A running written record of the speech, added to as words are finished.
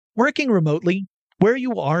Working remotely, where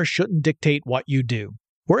you are shouldn't dictate what you do.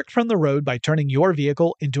 Work from the road by turning your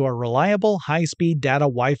vehicle into a reliable high-speed data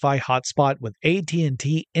Wi-Fi hotspot with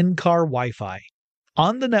AT&T in-car Wi-Fi.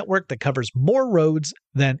 On the network that covers more roads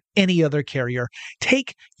than any other carrier,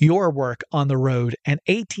 take your work on the road and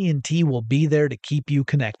AT&T will be there to keep you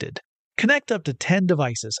connected. Connect up to 10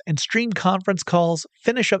 devices and stream conference calls,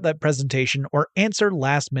 finish up that presentation, or answer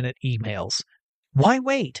last-minute emails. Why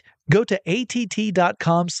wait? Go to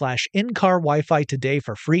att.com/in-car Wi-Fi today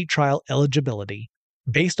for free trial eligibility.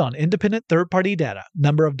 Based on independent third-party data,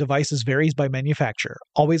 number of devices varies by manufacturer.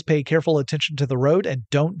 Always pay careful attention to the road and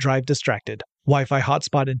don't drive distracted. Wi-Fi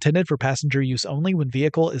hotspot intended for passenger use only when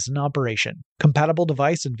vehicle is in operation. Compatible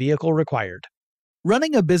device and vehicle required.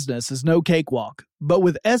 Running a business is no cakewalk, but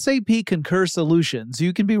with SAP Concur Solutions,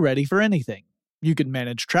 you can be ready for anything. You can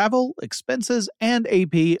manage travel, expenses, and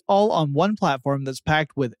AP all on one platform that's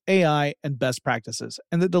packed with AI and best practices,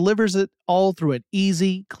 and that delivers it all through an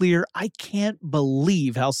easy, clear, I can't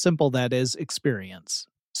believe how simple that is experience.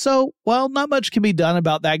 So, while not much can be done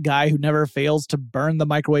about that guy who never fails to burn the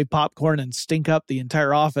microwave popcorn and stink up the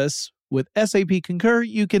entire office, with SAP Concur,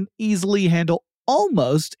 you can easily handle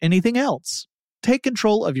almost anything else. Take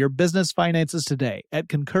control of your business finances today at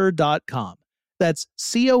concur.com. That's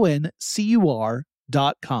CONCUR.com.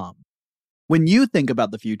 When you think about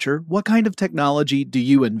the future, what kind of technology do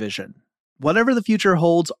you envision? Whatever the future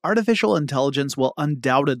holds, artificial intelligence will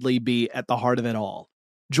undoubtedly be at the heart of it all.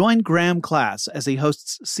 Join Graham Class as he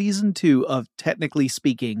hosts Season 2 of Technically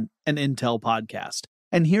Speaking, an Intel podcast,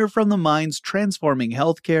 and hear from the minds transforming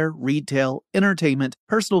healthcare, retail, entertainment,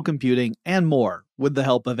 personal computing, and more with the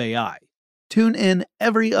help of AI. Tune in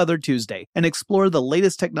every other Tuesday and explore the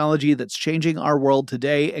latest technology that's changing our world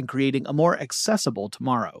today and creating a more accessible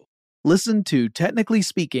tomorrow. Listen to Technically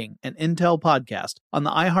Speaking, an Intel podcast on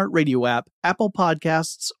the iHeartRadio app, Apple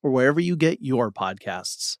Podcasts, or wherever you get your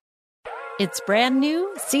podcasts. It's brand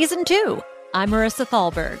new, Season 2. I'm Marissa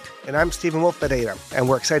Thalberg. And I'm Stephen Wolf Bedeta, and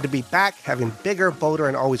we're excited to be back having bigger, bolder,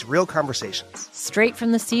 and always real conversations. Straight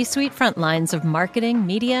from the C-suite front lines of marketing,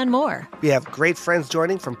 media, and more. We have great friends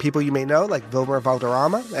joining from people you may know, like Vilmer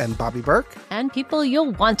Valderrama and Bobby Burke. And people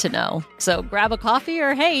you'll want to know. So grab a coffee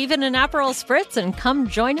or, hey, even an Aperol Spritz and come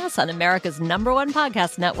join us on America's #1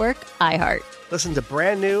 podcast network, iHeart. Listen to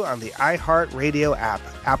brand new on the iHeartRadio app,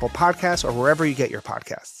 Apple Podcasts, or wherever you get your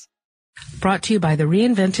podcasts. Brought to you by the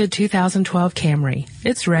reinvented 2012 Camry.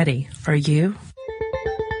 It's ready. Are you?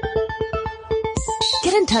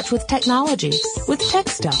 Get in touch with technology with Tech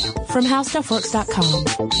Stuff from HowStuffWorks.com.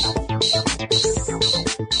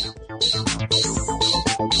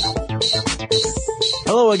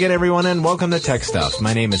 Hello again, everyone, and welcome to Tech Stuff.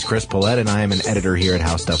 My name is Chris Pollette, and I am an editor here at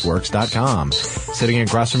HowStuffWorks.com. Sitting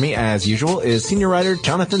across from me, as usual, is senior writer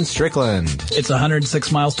Jonathan Strickland. It's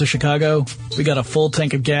 106 miles to Chicago. We got a full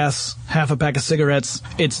tank of gas, half a pack of cigarettes.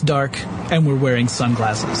 It's dark, and we're wearing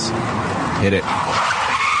sunglasses. Hit it.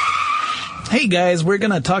 Hey guys, we're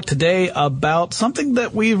going to talk today about something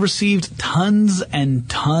that we've received tons and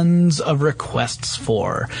tons of requests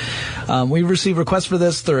for. We've received requests for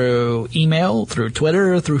this through email, through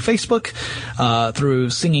Twitter, through Facebook, through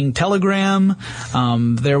Singing Telegram.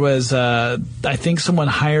 There was, I think someone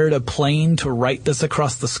hired a plane to write this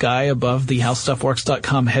across the sky above the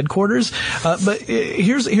HowStuffWorks.com headquarters. But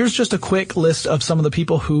here's just a quick list of some of the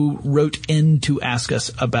people who wrote in to ask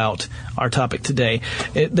us about our topic today.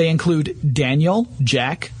 They include Daniel,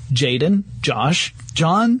 Jack, Jaden, Josh,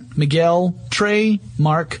 John, Miguel, Trey,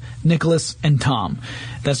 Mark, Nicholas, and Tom.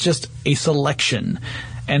 That's just a selection.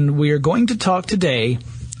 And we are going to talk today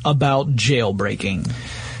about jailbreaking.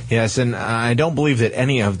 Yes, and I don't believe that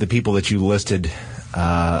any of the people that you listed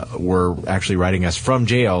were actually writing us from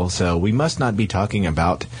jail, so we must not be talking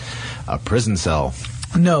about a prison cell.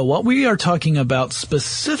 No, what we are talking about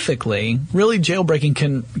specifically, really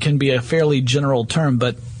jailbreaking can be a fairly general term,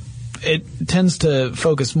 but it tends to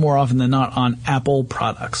focus more often than not on Apple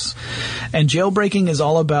products. And jailbreaking is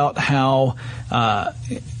all about how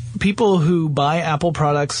people who buy Apple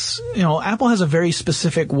products, Apple has a very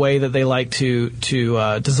specific way that they like to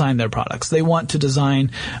design their products. They want to design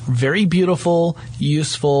very beautiful,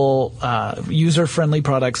 useful, user-friendly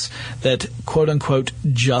products that, quote-unquote,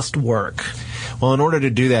 just work. Well, in order to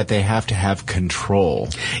do that, they have to have control.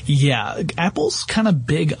 Yeah, Apple's kind of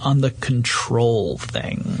big on the control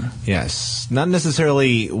thing. Yes. Not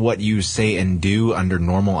necessarily what you say and do under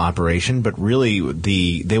normal operation, but really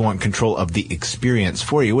they want control of the experience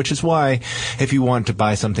for you, which is why if you want to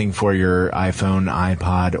buy something for your iPhone,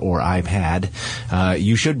 iPod, or iPad,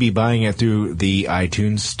 you should be buying it through the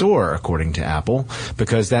iTunes Store, according to Apple,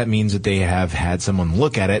 because that means that they have had someone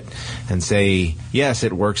look at it and say, yes,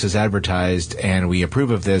 it works as advertised, and we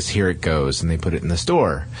approve of this, here it goes, and they put it in the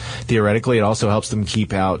store. Theoretically, it also helps them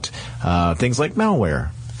keep out things like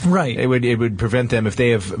malware. Right. It would prevent them, if they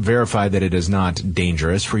have verified that it is not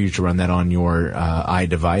dangerous for you to run that on your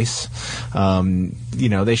iDevice.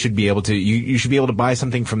 They should be able to. You should be able to buy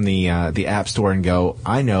something from the App Store and go,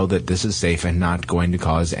 I know that this is safe and not going to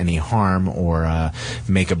cause any harm or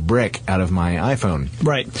make a brick out of my iPhone.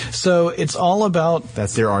 Right. So it's all about.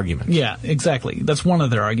 That's their argument. Yeah, exactly. That's one of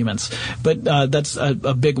their arguments, but that's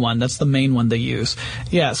a big one. That's the main one they use.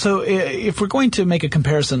 Yeah. So if we're going to make a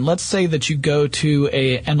comparison, let's say that you go to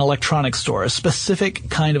an electronics store, a specific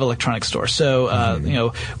kind of electronics store. So,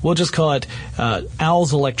 we'll just call it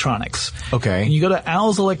Owl's Electronics. Okay. And you go to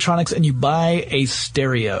Owl's Electronics and you buy a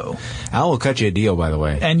stereo. Owl will cut you a deal, by the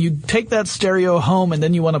way. And you take that stereo home and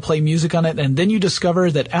then you want to play music on it, and then you discover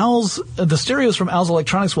that the stereos from Owl's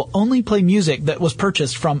Electronics will only play music that was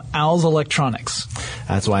purchased from Owl's Electronics.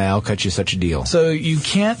 That's why Owl cut you such a deal. So you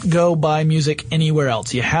can't go buy music anywhere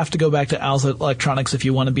else. You have to go back to Owl's Electronics if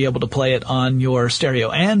you want to be able to play it on your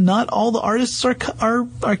stereo. And not all the artists are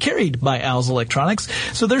carried by Owl's Electronics.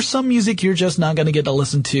 So there's some music you're just not going to get to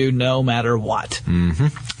listen to no matter what. Mm-hmm.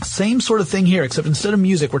 Same sort of thing here, except instead of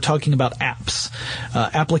music, we're talking about apps,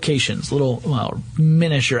 applications, little,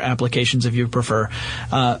 miniature applications if you prefer.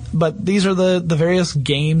 But these are the various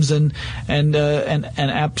games and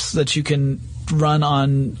apps that you can run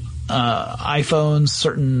on iPhones,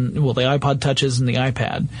 the iPod Touches and the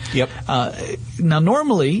iPad. Yep. Now,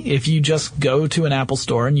 normally, if you just go to an Apple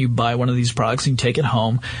store and you buy one of these products and you take it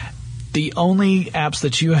home, the only apps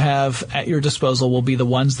that you have at your disposal will be the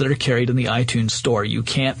ones that are carried in the iTunes Store. You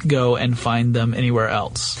can't go and find them anywhere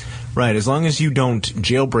else. Right. As long as you don't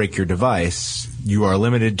jailbreak your device, you are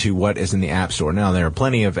limited to what is in the App Store. Now, there are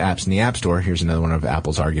plenty of apps in the App Store. Here's another one of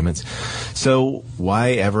Apple's arguments. So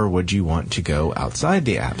why ever would you want to go outside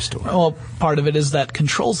the App Store? Well, part of it is that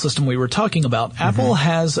control system we were talking about. Mm-hmm. Apple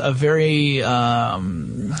has a very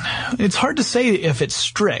it's hard to say if it's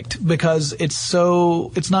strict because it's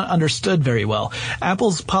not understood very well.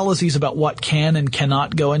 Apple's policies about what can and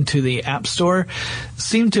cannot go into the App Store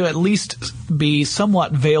seem to at least be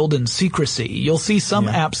somewhat veiled in secrecy. You'll see some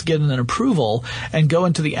apps get an approval and go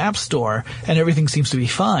into the App Store, and everything seems to be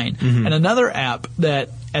fine. Mm-hmm. And another app that,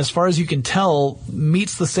 as far as you can tell,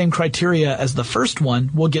 meets the same criteria as the first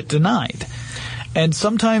one will get denied. And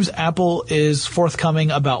sometimes Apple is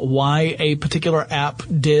forthcoming about why a particular app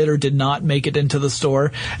did or did not make it into the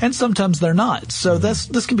store, and sometimes they're not. So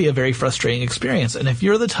this can be a very frustrating experience. And if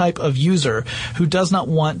you're the type of user who does not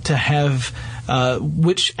want to have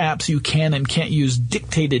which apps you can and can't use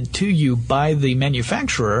dictated to you by the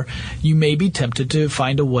manufacturer, you may be tempted to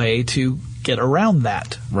find a way to get around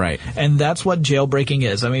that. Right. And that's what jailbreaking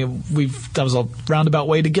is. I mean, that was a roundabout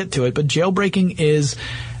way to get to it, but jailbreaking is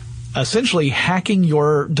essentially hacking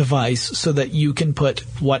your device so that you can put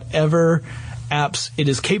whatever apps it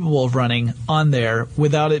is capable of running on there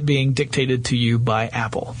without it being dictated to you by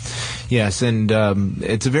Apple. Yes, and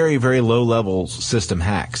it's a very, very low-level system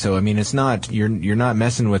hack. So, I mean, it's not you're not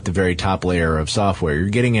messing with the very top layer of software. You're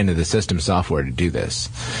getting into the system software to do this,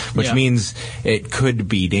 which means it could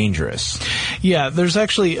be dangerous. Yeah, there's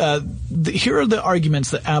actually here are the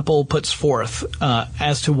arguments that Apple puts forth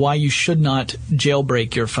as to why you should not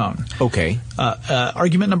jailbreak your phone. Okay.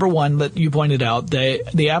 Argument number one that you pointed out,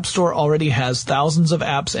 the App Store already has thousands of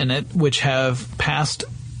apps in it which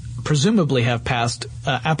presumably have passed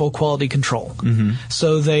Apple quality control. Mm-hmm.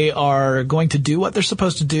 So they are going to do what they're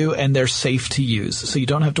supposed to do, and they're safe to use. So you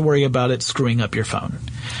don't have to worry about it screwing up your phone.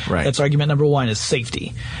 Right. That's argument number one, is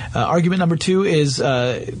safety. Argument number two is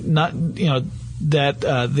that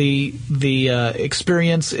the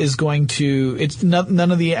experience is going to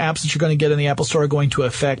none of the apps that you're going to get in the Apple Store are going to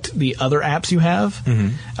affect the other apps you have.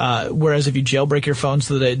 Mm-hmm. Whereas if you jailbreak your phone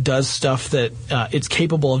so that it does stuff that it's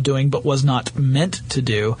capable of doing but was not meant to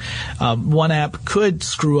do, one app could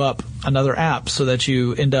screw up another app so that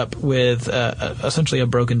you end up with essentially a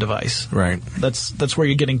broken device. Right. That's where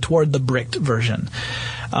you're getting toward the bricked version.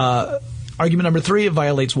 Argument number three, it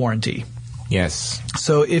violates warranty. Yes.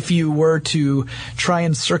 So if you were to try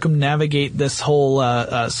and circumnavigate this whole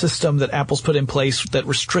system that Apple's put in place that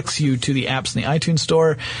restricts you to the apps in the iTunes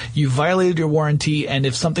Store, you violated your warranty, and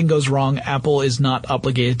if something goes wrong, Apple is not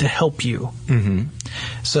obligated to help you. Mm-hmm.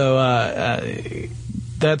 So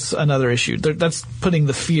that's another issue. That's putting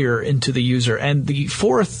the fear into the user. And the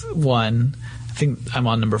fourth one, I think I'm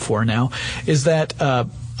on number 4 now, is that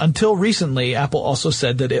until recently, Apple also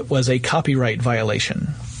said that it was a copyright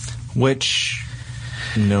violation. Which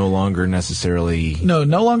no longer necessarily... No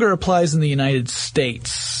longer applies in the United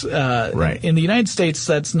States. Right. In the United States,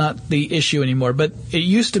 that's not the issue anymore. But it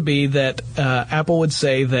used to be that Apple would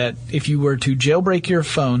say that if you were to jailbreak your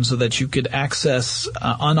phone so that you could access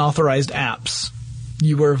unauthorized apps,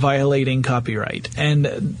 you were violating copyright.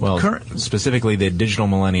 And specifically the Digital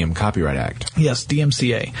Millennium Copyright Act. Yes,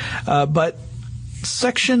 DMCA. But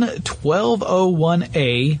Section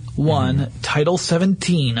 1201A1, Title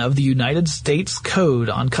 17 of the United States Code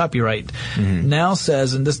on Copyright now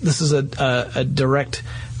says, and this is a direct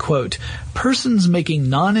quote, persons making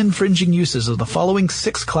non-infringing uses of the following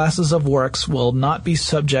 6 classes of works will not be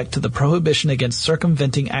subject to the prohibition against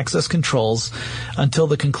circumventing access controls until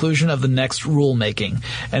the conclusion of the next rulemaking.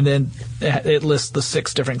 And then it lists the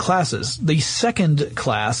 6 different classes. The second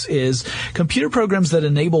class is computer programs that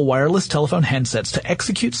enable wireless telephone handsets to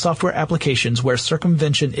execute software applications where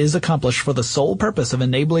circumvention is accomplished for the sole purpose of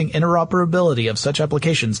enabling interoperability of such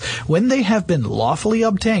applications when they have been lawfully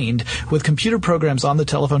obtained with computer programs on the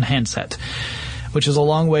telephone handset. Which is a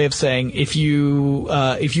long way of saying if you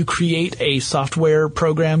create a software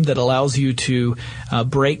program that allows you to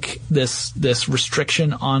break this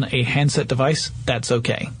restriction on a handset device, that's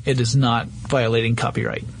okay. It is not violating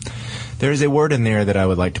copyright. There's a word in there that I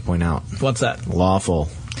would like to point out. What's that? Lawful.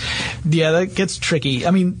 Yeah, that gets tricky.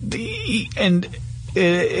 I mean,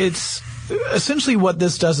 it's essentially what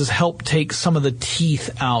this does is help take some of the teeth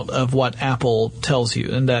out of what Apple tells you,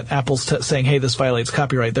 and that Apple's saying, hey, this violates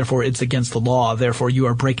copyright, therefore it's against the law, therefore you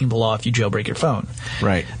are breaking the law if you jailbreak your phone.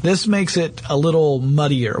 Right. This makes it a little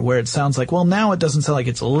muddier, where it sounds like, well, now it doesn't sound like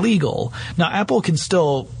it's illegal. Now, Apple can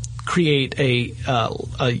still create a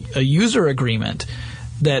user agreement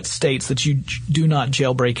that states that you do not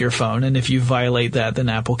jailbreak your phone, and if you violate that, then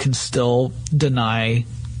Apple can still deny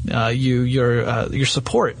your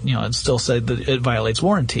support, and still say that it violates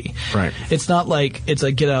warranty. Right. It's not like it's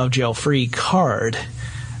a get out of jail free card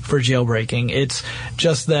for jailbreaking. It's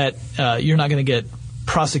just that you're not going to get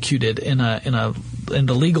prosecuted in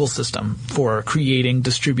the legal system for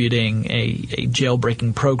distributing a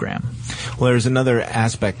jailbreaking program. Well, there's another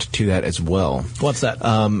aspect to that as well. What's that?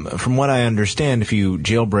 From what I understand, if you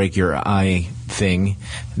jailbreak your iThing,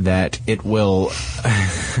 that it will.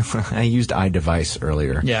 I used iDevice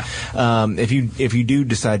earlier. Yeah. If you do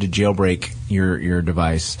decide to jailbreak your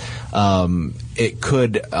device, it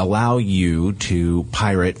could allow you to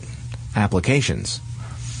pirate applications.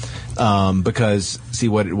 Because see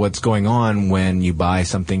what's going on when you buy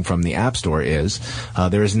something from the App Store is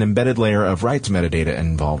there is an embedded layer of rights metadata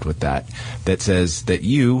involved with that says that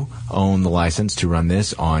you own the license to run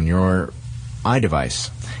this on your iDevice.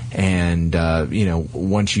 And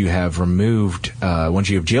once you have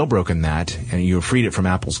jailbroken that and you have freed it from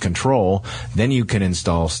Apple's control, then you can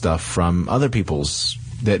install stuff from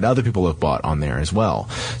that other people have bought on there as well.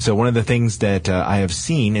 So one of the things that I have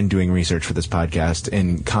seen in doing research for this podcast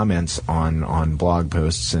in comments on blog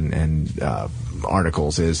posts and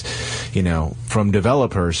articles is, from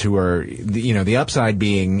developers who are, the upside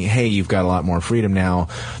being, hey, you've got a lot more freedom now.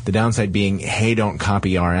 The downside being, hey, don't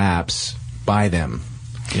copy our apps, buy them.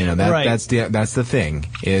 Right. That's the thing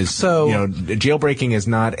is, jailbreaking is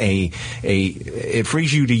not it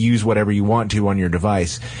frees you to use whatever you want to on your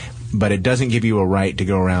device, but it doesn't give you a right to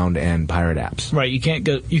go around and pirate apps. Right. You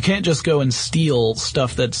can't just go and steal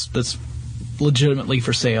stuff that's legitimately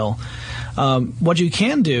for sale. What you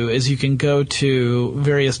can do is you can go to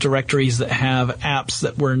various directories that have apps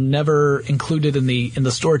that were never included in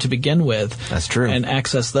the store to begin with. That's true. And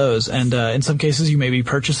access those. And in some cases you may be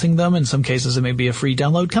purchasing them. In some cases it may be a free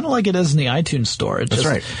download, kind of like it is in the iTunes Store. That's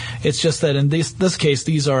right. It's just that in this case,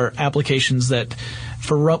 these are applications that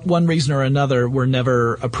for one reason or another were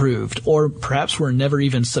never approved, or perhaps were never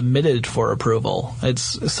even submitted for approval.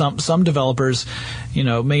 It's some developers,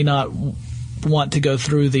 may not want to go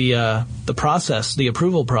through the process, the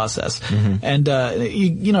approval process. And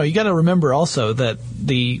you got to remember also that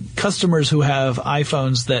the customers who have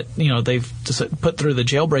iPhones that they've just put through the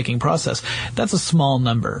jailbreaking process, that's a small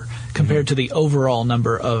number compared to the overall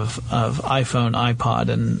number of iPhone, iPod,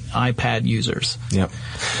 and iPad users. Yep.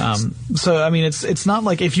 So I mean, it's not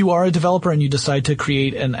like if you are a developer and you decide to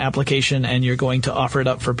create an application and you're going to offer it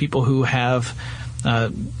up for people who have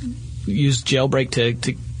used jailbreak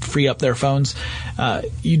to free up their phones,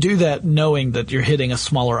 you do that knowing that you're hitting a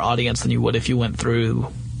smaller audience than you would if you went through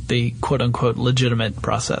the quote-unquote legitimate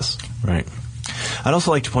process. Right. I'd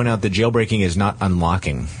also like to point out that jailbreaking is not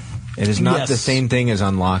unlocking. It is not the same thing as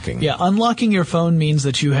unlocking. Yeah, unlocking your phone means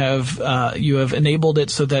that you have enabled it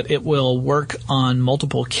so that it will work on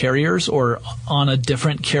multiple carriers or on a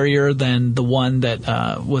different carrier than the one that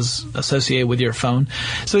was associated with your phone.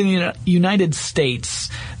 So in the United States,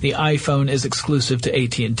 the iPhone is exclusive to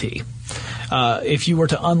AT&T. If you were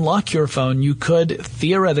to unlock your phone, you could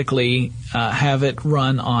theoretically have it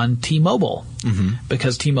run on T-Mobile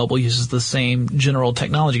because T-Mobile uses the same general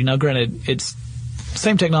technology. Now, granted, it's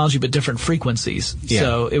same technology but different frequencies. Yeah.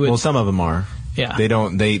 So it would, well, some of them are. Yeah. They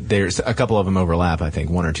don't. There's a couple of them overlap. I think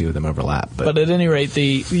one or two of them overlap. But at any rate,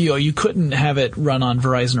 you couldn't have it run on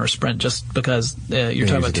Verizon or Sprint just because you're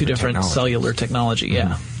talking about two different cellular technology.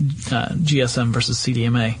 Yeah. GSM versus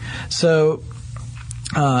CDMA. So.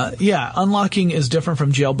 Unlocking is different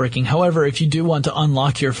from jailbreaking. However, if you do want to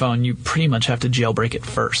unlock your phone, you pretty much have to jailbreak it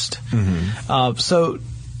first. So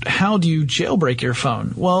how do you jailbreak your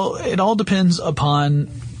phone? Well, it all depends upon,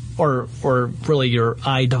 or really your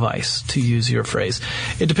iDevice, to use your phrase.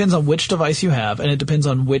 It depends on which device you have, and it depends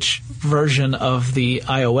on which version of the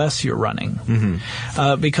iOS you're running.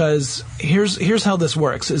 Because here's how this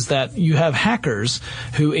works, is that you have hackers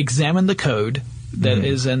who examine the code that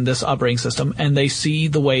is in this operating system, and they see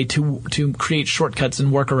the way to create shortcuts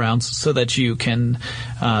and workarounds so that you can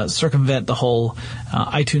circumvent the whole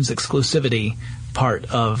iTunes exclusivity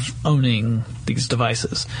part of owning these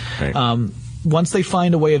devices. Right. Once they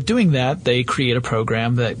find a way of doing that, they create a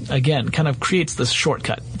program that, again, kind of creates this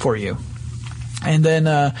shortcut for you. And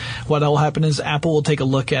then what will happen is Apple will take a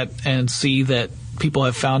look at and see that people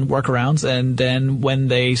have found workarounds, and then when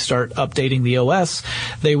they start updating the OS,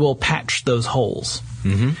 they will patch those holes,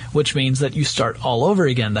 which means that you start all over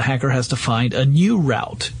again. The hacker has to find a new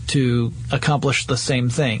route to accomplish the same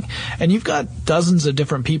thing. And you've got dozens of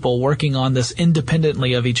different people working on this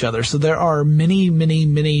independently of each other. So there are many, many,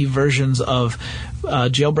 many versions of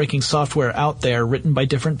jailbreaking software out there written by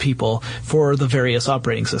different people for the various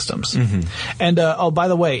operating systems. And by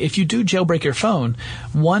the way, if you do jailbreak your phone,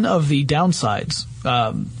 one of the downsides,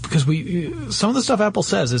 because some of the stuff Apple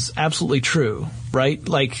says is absolutely true, right?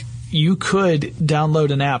 Like, you could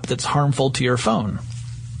download an app that's harmful to your phone.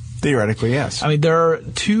 Theoretically, yes. I mean, there are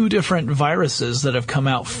two different viruses that have come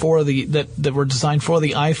out for that were designed for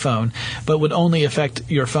the iPhone, but would only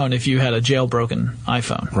affect your phone if you had a jailbroken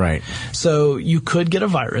iPhone. Right. So you could get a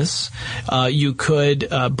virus. You could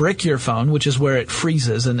brick your phone, which is where it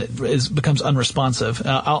freezes and it becomes unresponsive.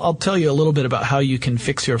 I'll tell you a little bit about how you can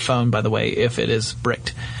fix your phone, by the way, if it is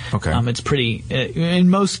bricked. Okay. It's pretty.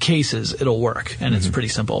 In most cases, it'll work, and it's pretty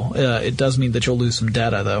simple. It does mean that you'll lose some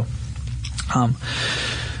data, though.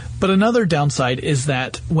 But another downside is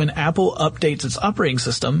that when Apple updates its operating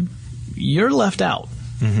system, you're left out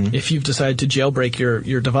if you've decided to jailbreak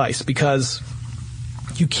your device, because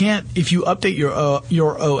you can't. If you update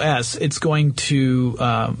your OS, it's going to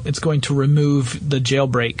remove the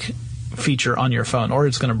jailbreak feature on your phone, or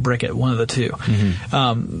it's going to brick it. One of the two.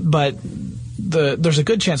 But there's a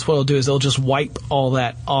good chance what it'll do is it'll just wipe all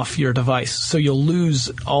that off your device, so you'll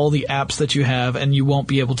lose all the apps that you have, and you won't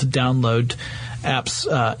be able to download apps,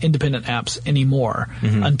 independent apps anymore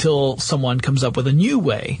until someone comes up with a new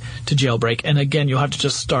way to jailbreak. And again, you'll have to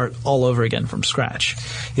just start all over again from scratch.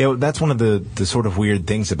 Yeah, that's one of the sort of weird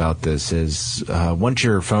things about this is once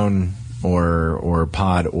your phone or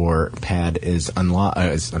pod or pad is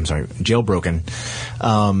jailbroken,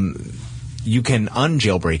 you can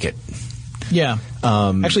unjailbreak it. Yeah.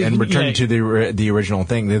 Actually, and return to the original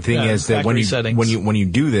thing. The thing is that when you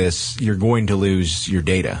do this, you're going to lose your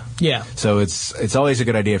data. Yeah. So it's always a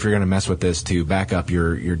good idea if you're going to mess with this to back up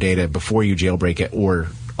your data before you jailbreak it or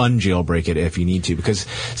unjailbreak it if you need to. Because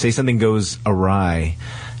say something goes awry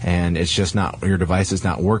and it's just not, your device is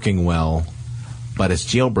not working well, but it's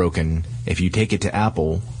jailbroken. If you take it to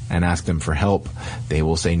Apple and ask them for help, they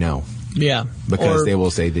will say no. Yeah, because they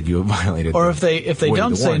will say that you have violated. Or if they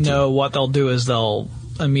don't say no, what they'll do is they'll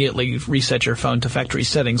immediately reset your phone to factory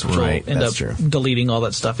settings, which Right, will end up true. deleting all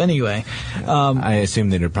that stuff anyway. I assume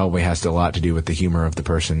that it probably has a lot to do with the humor of the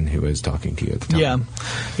person who is talking to you at the time.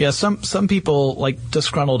 Yeah. Some people, like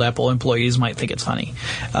disgruntled Apple employees, might think it's funny.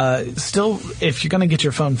 Still, if you're going to get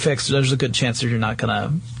your phone fixed, there's a good chance that you're not going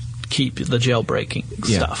to keep the jailbreaking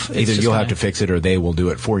stuff. It's Either just you'll gonna- have to fix it or they will do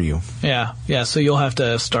it for you. Yeah. So you'll have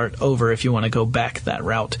to start over if you want to go back that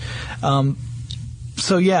route.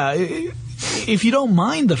 If you don't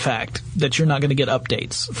mind the fact that you're not going to get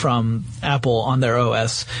updates from Apple on their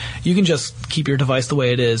OS, you can just keep your device the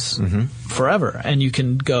way it is forever, and you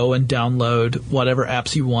can go and download whatever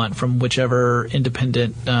apps you want from whichever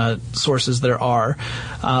independent sources there are,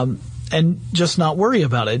 and just not worry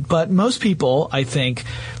about it. But most people, I think,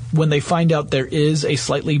 when they find out there is a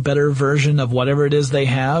slightly better version of whatever it is they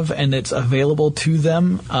have and it's available to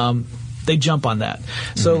them, they jump on that.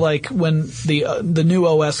 So like when the new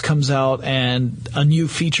OS comes out and a new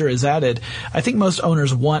feature is added, I think most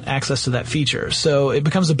owners want access to that feature. So it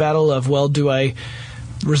becomes a battle of, well, do I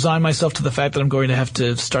resign myself to the fact that I'm going to have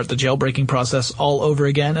to start the jailbreaking process all over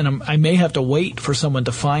again, and I may have to wait for someone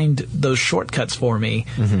to find those shortcuts for me,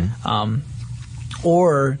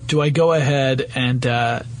 or do I go ahead and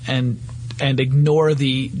ignore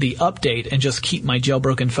the update and just keep my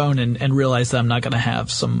jailbroken phone and realize that I'm not going to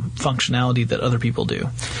have some functionality that other people do?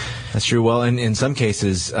 That's true. Well, in some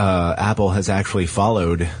cases, Apple has actually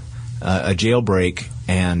followed a jailbreak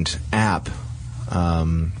and app,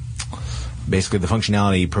 basically the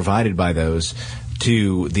functionality provided by those,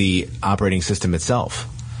 to the operating system itself.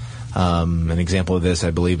 An example of this,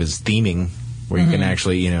 I believe, is theming, where you can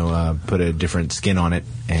actually, put a different skin on it,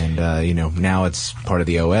 and now it's part of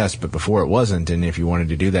the OS, but before it wasn't. And if you wanted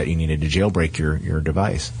to do that, you needed to jailbreak your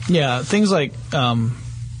device. Yeah, things like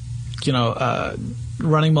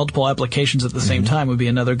running multiple applications at the same time would be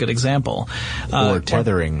another good example. Or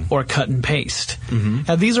tethering. Or cut and paste.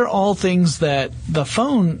 Now, these are all things that the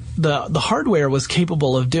phone, the hardware was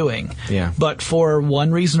capable of doing. Yeah. But for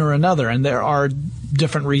one reason or another, and there are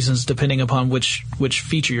different reasons depending upon which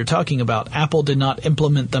feature you're talking about, Apple did not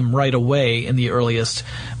implement them right away in the earliest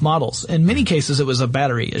models. In many cases, it was a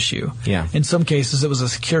battery issue. Yeah. In some cases, it was a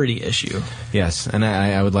security issue. Yes, and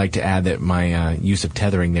I would like to add that my use of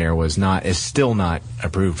tethering there is still not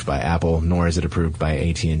approved by Apple, nor is it approved by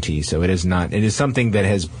AT&T. So it is not. It is something that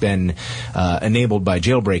has been enabled by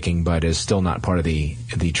jailbreaking, but is still not part of the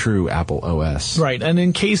true Apple OS. Right, and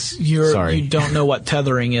in case you don't know what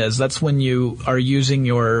tethering is, that's when you are using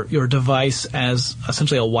your device as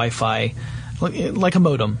essentially a Wi-Fi, like a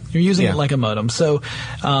modem. You're using it like a modem. So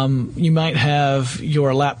you might have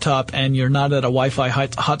your laptop and you're not at a Wi-Fi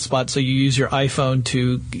hotspot, so you use your iPhone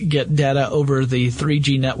to get data over the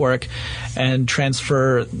 3G network and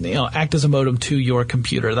transfer, act as a modem to your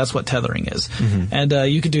computer. That's what tethering is. And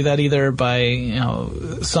you could do that either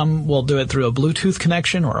by, some will do it through a Bluetooth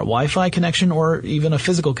connection or a Wi-Fi connection or even a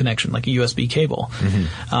physical connection like a USB cable.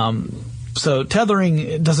 So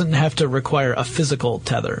tethering doesn't have to require a physical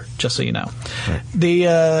tether, just so you know. Right.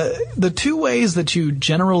 The two ways that you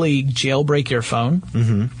generally jailbreak your phone,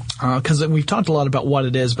 because we've talked a lot about what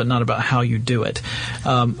it is, but not about how you do it.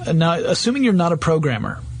 Now, assuming you're not a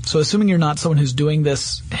programmer, so assuming you're not someone who's doing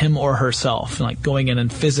this him or herself, like going in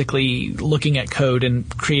and physically looking at code and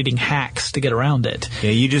creating hacks to get around it. Yeah,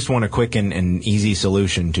 you just want a quick and easy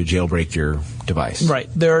solution to jailbreak your device. Right.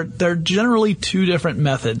 There are generally two different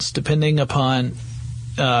methods depending upon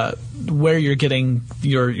where you're getting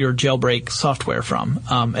your jailbreak software from.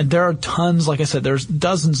 And there are tons, like I said, there's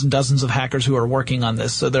dozens and dozens of hackers who are working on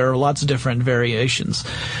this, so there are lots of different variations.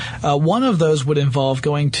 One of those would involve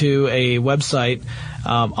going to a website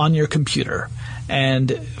on your computer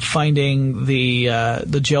and finding the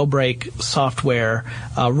jailbreak software,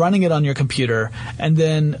 running it on your computer, and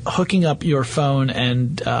then hooking up your phone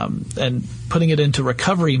and putting it into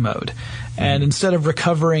recovery mode. And instead of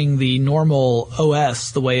recovering the normal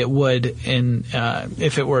OS the way it would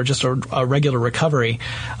if it were just a regular recovery,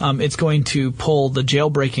 it's going to pull the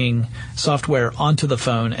jailbreaking software onto the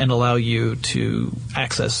phone and allow you to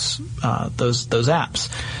access those apps.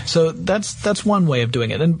 So that's one way of doing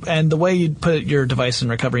it. And the way you put your device in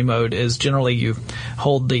recovery mode is generally you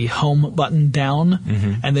hold the home button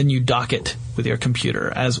down and then you dock it with your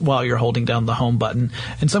computer while you're holding down the home button.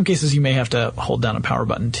 In some cases, you may have to hold down a power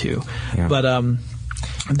button too. Yeah. But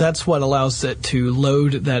that's what allows it to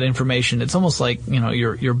load that information. It's almost like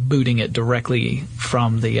you're booting it directly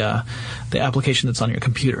from the application that's on your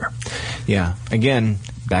computer. Yeah. Again,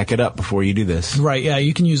 back it up before you do this. Right, yeah,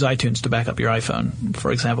 you can use iTunes to back up your iPhone,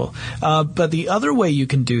 for example. But the other way you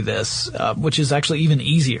can do this, which is actually even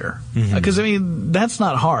easier, because, that's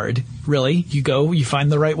not hard, really. You find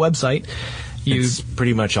the right website. It's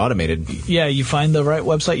pretty much automated. Yeah, you find the right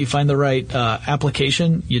website, you find the right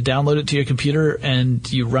application, you download it to your computer, and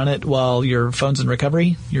you run it while your phone's in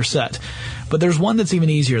recovery, you're set. But there's one that's even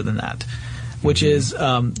easier than that, which is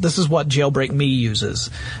this is what Jailbreak Me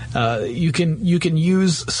uses. You can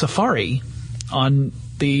use Safari on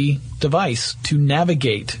the device to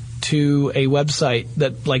navigate to a website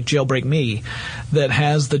that, like Jailbreak Me, that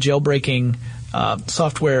has the jailbreaking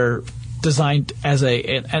software designed as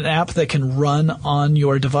an app that can run on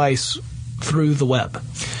your device through the web.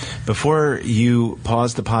 Before you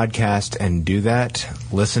pause the podcast and do that,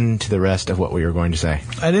 listen to the rest of what we are going to say.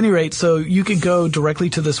 At any rate, so you can go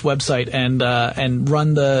directly to this website and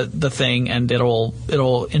run the thing, and it'll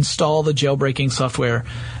install the jailbreaking software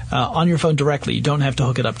on your phone directly. You don't have to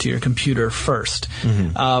hook it up to your computer first.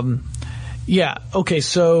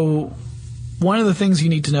 So one of the things you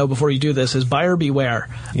need to know before you do this is buyer beware.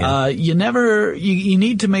 Yeah. You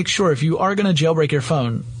need to make sure, if you are going to jailbreak your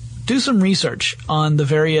phone, do some research on the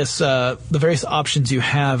various options you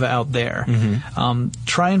have out there.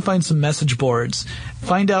 Try and find some message boards.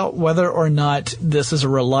 Find out whether or not this is a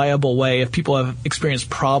reliable way. If people have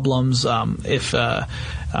experienced problems, it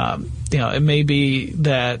may be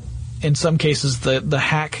that in some cases the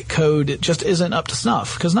hack code just isn't up to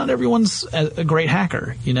snuff, because not everyone's a great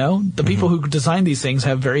hacker. The people who design these things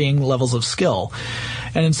have varying levels of skill.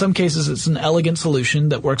 And in some cases, it's an elegant solution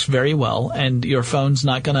that works very well, and your phone's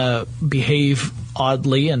not going to behave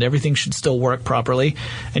oddly, and everything should still work properly.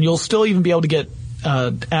 And you'll still even be able to get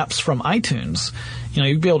apps from iTunes.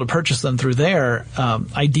 You'd be able to purchase them through there,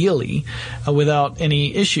 ideally, without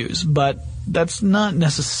any issues. But that's not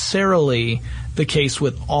necessarily the case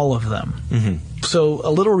with all of them. So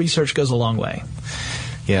a little research goes a long way.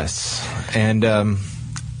 Yes. And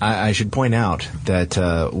I should point out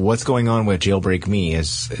that what's going on with Jailbreak Me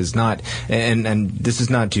is not, and this is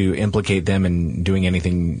not to implicate them in doing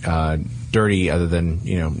anything dirty other than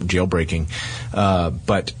jailbreaking,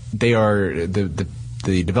 but they are the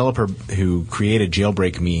developer who created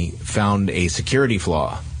Jailbreak Me found a security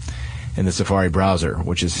flaw in the Safari browser,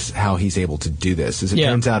 which is how he's able to do this. As it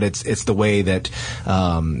turns out, it's the way that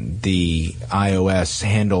the iOS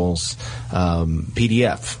handles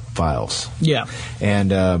PDF files. Yeah.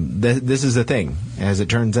 And this is the thing. As it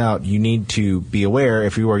turns out, you need to be aware,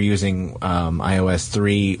 if you are using iOS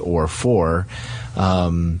 3 or 4,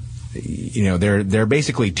 there are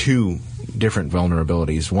basically two different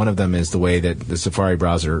vulnerabilities. One of them is the way that the Safari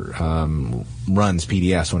browser runs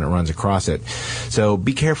PDFs when it runs across it. So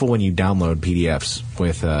be careful when you download PDFs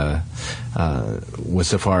with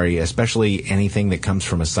Safari, especially anything that comes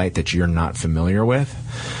from a site that you're not familiar with.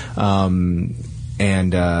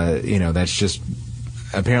 That's just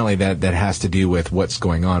apparently that has to do with what's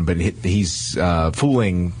going on, but he's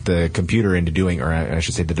fooling the computer into doing, or I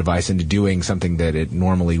should say the device into doing something that it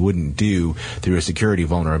normally wouldn't do through a security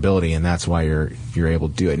vulnerability, and that's why you're able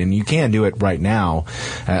to do it. And you can do it right now,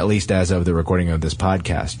 at least as of the recording of this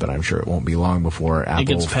podcast, but I'm sure it won't be long before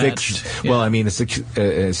Apple fixes. Yeah. Well, I mean,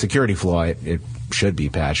 a security flaw, it should be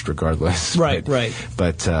patched regardless. Right.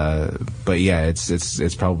 But yeah,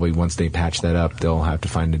 it's probably once they patch that up, they'll have to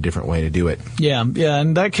find a different way to do it. Yeah.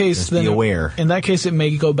 In that case, just be aware. In that case, it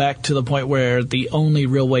may go back to the point where the only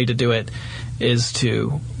real way to do it is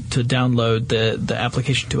to download the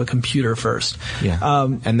application to a computer first. Yeah.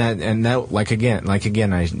 And that like again, I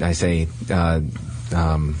say,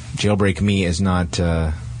 Jailbreak Me is not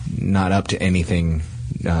up to anything.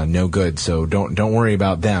 No good. So don't worry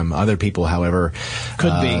about them. Other people, however,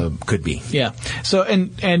 could be. Yeah. So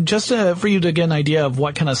and just for you to get an idea of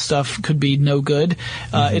what kind of stuff could be no good,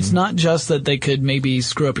 it's not just that they could maybe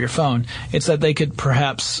screw up your phone. It's that they could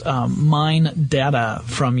perhaps mine data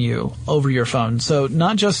from you over your phone. So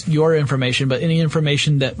not just your information, but any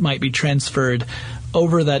information that might be transferred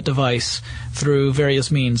over that device through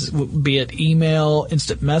various means, be it email,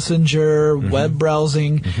 instant messenger, web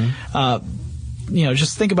browsing.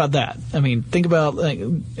 Just think about that. I mean, think about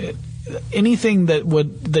anything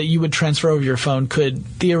that you would transfer over your phone could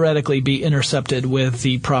theoretically be intercepted with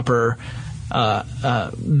the proper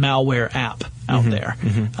malware app out there.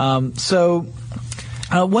 So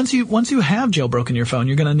Once you have jailbroken your phone,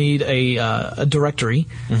 you're going to need a directory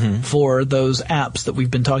for those apps that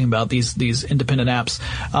we've been talking about. These independent apps.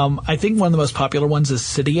 I think one of the most popular ones is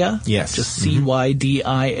Cydia. Yes, just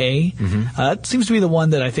CYDIA. It seems to be the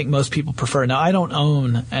one that I think most people prefer. Now, I don't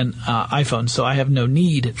own an iPhone, so I have no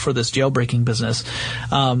need for this jailbreaking business.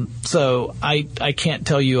 So I can't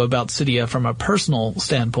tell you about Cydia from a personal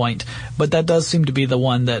standpoint, but that does seem to be the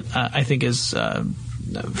one that I think is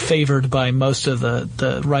favored by most of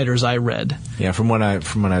the writers I read. Yeah, from what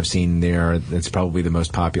I've seen, it's probably the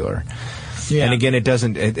most popular. Yeah. And again,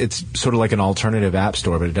 it's sort of like an alternative app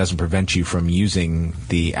store, but it doesn't prevent you from using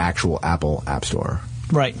the actual Apple App Store.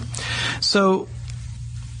 Right. So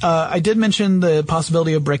I did mention the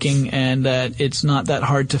possibility of bricking and that it's not that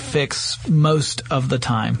hard to fix most of the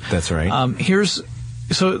time. That's right.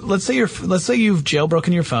 So let's say you've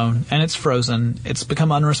jailbroken your phone and it's frozen. It's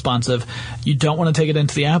become unresponsive. You don't want to take it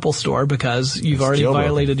into the Apple Store because you've already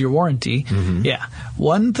violated your warranty. Yeah.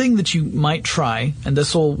 One thing that you might try, and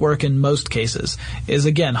this will work in most cases, is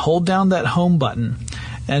again hold down that home button,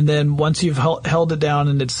 and then once you've held it down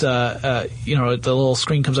and it's the little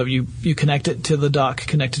screen comes up, you connect it to the dock,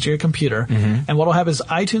 connect it to your computer, and what will happen is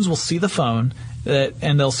iTunes will see the phone.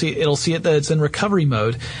 And it'll see it that it's in recovery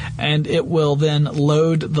mode, and it will then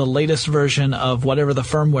load the latest version of whatever the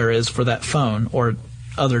firmware is for that phone or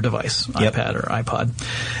other device, iPad or iPod,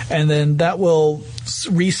 and then that will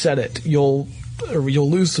reset it. You'll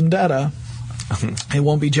lose some data. It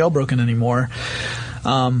won't be jailbroken anymore,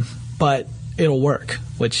 but it'll work,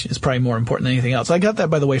 which is probably more important than anything else. I got that,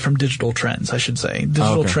 by the way, from Digital Trends, I should say.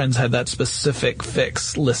 Digital Trends had that specific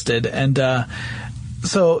fix listed, and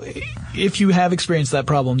so if you have experienced that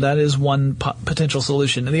problem, that is one potential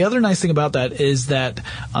solution. And the other nice thing about that is that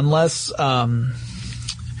unless the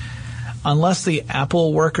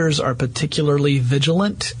Apple workers are particularly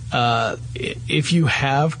vigilant, if you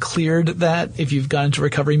have cleared that, if you've gone into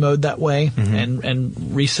recovery mode that way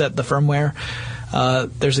and reset the firmware,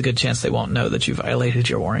 there's a good chance they won't know that you violated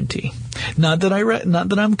your warranty. Not that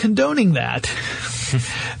I'm condoning that.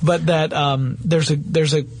 But that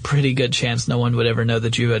there's a pretty good chance no one would ever know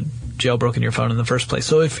that you had jailbroken your phone in the first place.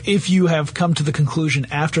 So if you have come to the conclusion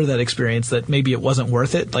after that experience that maybe it wasn't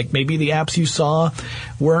worth it, like maybe the apps you saw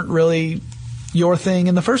weren't really your thing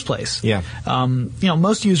in the first place. Yeah.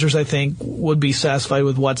 Most users, I think, would be satisfied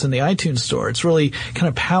with what's in the iTunes store. It's really kind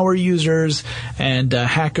of power users and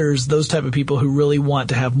hackers, those type of people who really want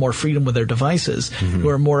to have more freedom with their devices, who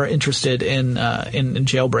are more interested in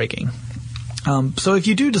jailbreaking. So if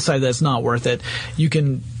you do decide that it's not worth it, you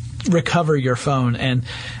can recover your phone, and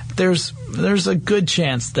there's a good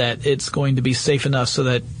chance that it's going to be safe enough so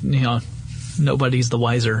that nobody's the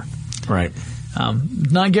wiser. Right.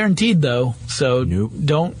 Not guaranteed though, so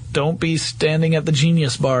don't be standing at the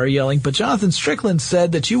Genius Bar yelling, but Jonathan Strickland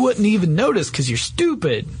said that you wouldn't even notice because you're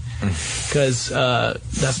stupid. Because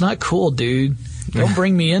that's not cool, dude. Don't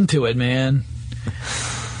bring me into it, man.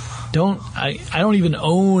 I don't even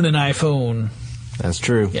own an iPhone. That's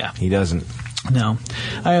true. Yeah. He doesn't. No.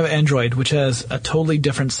 I have Android, which has a totally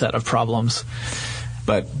different set of problems.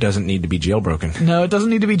 But doesn't need to be jailbroken. No, it doesn't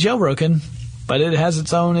need to be jailbroken, but it has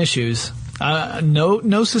its own issues.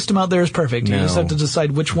 No system out there is perfect. You just have to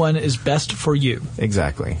decide which one is best for you.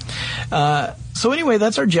 Exactly. So anyway,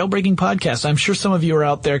 that's our jailbreaking podcast. I'm sure some of you are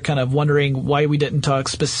out there kind of wondering why we didn't talk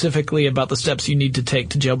specifically about the steps you need to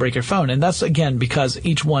take to jailbreak your phone. And that's, again, because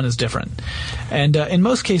each one is different. And in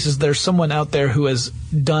most cases, there's someone out there who has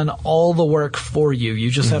done all the work for you. You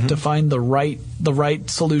just have to find the right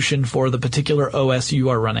solution for the particular OS you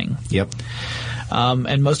are running. Yep.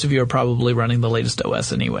 And most of you are probably running the latest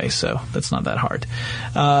OS anyway, so that's not that hard.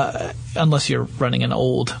 Unless you're running an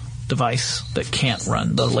old device that can't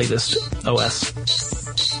run the latest OS.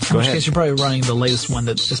 In which case you're probably running the latest one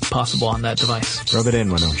that is possible on that device. Rub it in,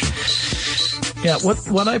 why don't you? Yeah, what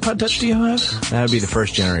iPod Touch do you have? That would be the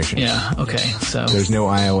first generation. Yeah, okay. So there's no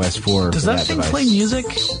iOS 4 Does for that thing device. Play music?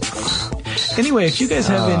 Anyway, if you guys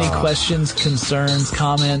have any questions, concerns,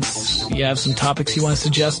 comments, you have some topics you want to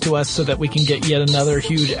suggest to us so that we can get yet another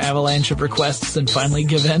huge avalanche of requests and finally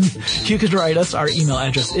give in, you could write us. Our email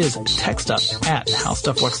address is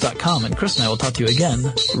techstuff@howstuffworks.com, and Chris and I will talk to you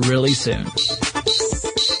again really soon.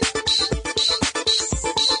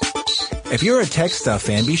 If you're a Tech Stuff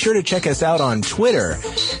fan, be sure to check us out on Twitter.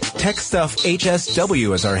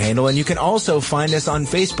 TechStuffHSW is our handle, and you can also find us on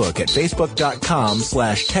Facebook at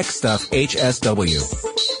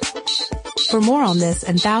facebook.com/TechStuffHSW. For more on this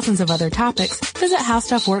and thousands of other topics, visit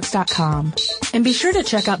HowStuffWorks.com. And be sure to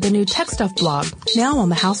check out the new Tech Stuff blog, now on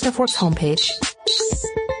the How Stuff Works homepage.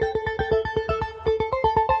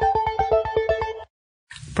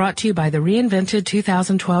 brought to you by the reinvented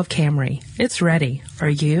 2012 Camry. It's ready. Are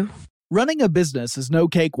you? Running a business is no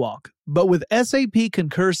cakewalk, but with SAP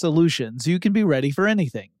Concur Solutions, you can be ready for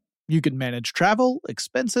anything. You can manage travel,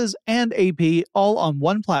 expenses, and AP all on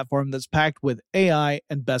one platform that's packed with AI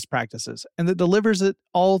and best practices, and that delivers it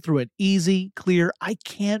all through an easy, clear, I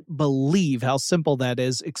can't believe how simple that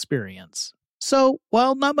is experience. So,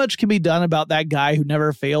 while not much can be done about that guy who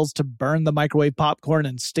never fails to burn the microwave popcorn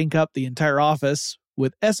and stink up the entire office,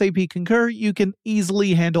 with SAP Concur, you can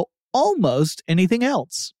easily handle almost anything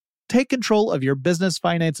else. Take control of your business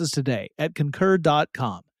finances today at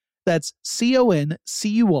Concur.com. That's CONCUR.com.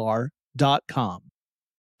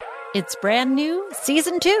 It's brand new,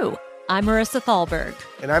 Season 2. I'm Marissa Thalberg.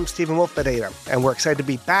 And I'm Stephen Wolf Pereira, and we're excited to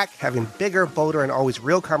be back having bigger, bolder, and always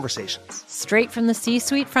real conversations. Straight from the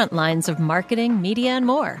C-suite front lines of marketing, media, and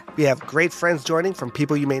more. We have great friends joining from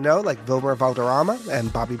people you may know, like Wilmer Valderrama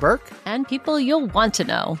and Bobby Burke. And people you'll want to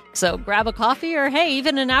know. So grab a coffee or, hey,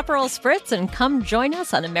 even an Aperol Spritz and come join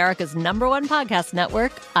us on America's #1 podcast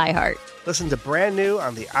network, iHeart. Listen to brand new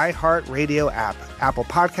on the iHeart Radio app, Apple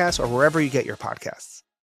Podcasts, or wherever you get your podcasts.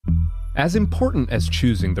 As important as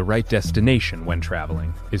choosing the right destination when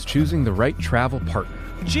traveling is choosing the right travel partner.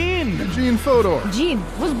 Gene Fodor. Gene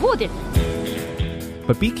was good.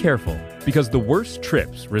 But be careful, because the worst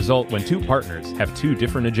trips result when two partners have two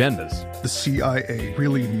different agendas. The CIA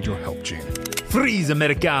really need your help, Gene. Freeze,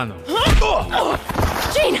 Americano.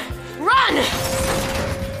 Gene, run!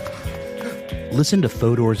 Listen to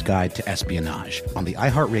Fodor's Guide to Espionage on the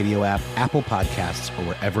iHeartRadio app, Apple Podcasts, or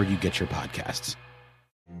wherever you get your podcasts.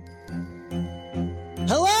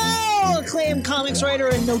 Hello, acclaimed comics writer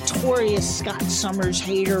and notorious Scott Summers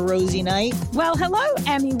hater, Rosie Knight. Well, hello,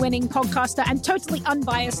 Emmy-winning podcaster and totally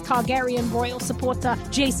unbiased Targaryen royal supporter,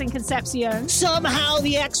 Jason Concepcion. Somehow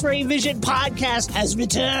the X-Ray Vision podcast has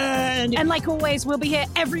returned. And like always, we'll be here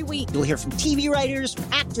every week. You'll hear from TV writers,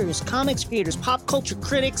 actors, comics creators, pop culture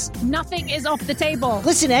critics. Nothing is off the table.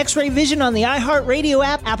 Listen to X-Ray Vision on the iHeartRadio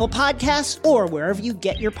app, Apple Podcasts, or wherever you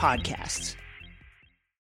get your podcasts.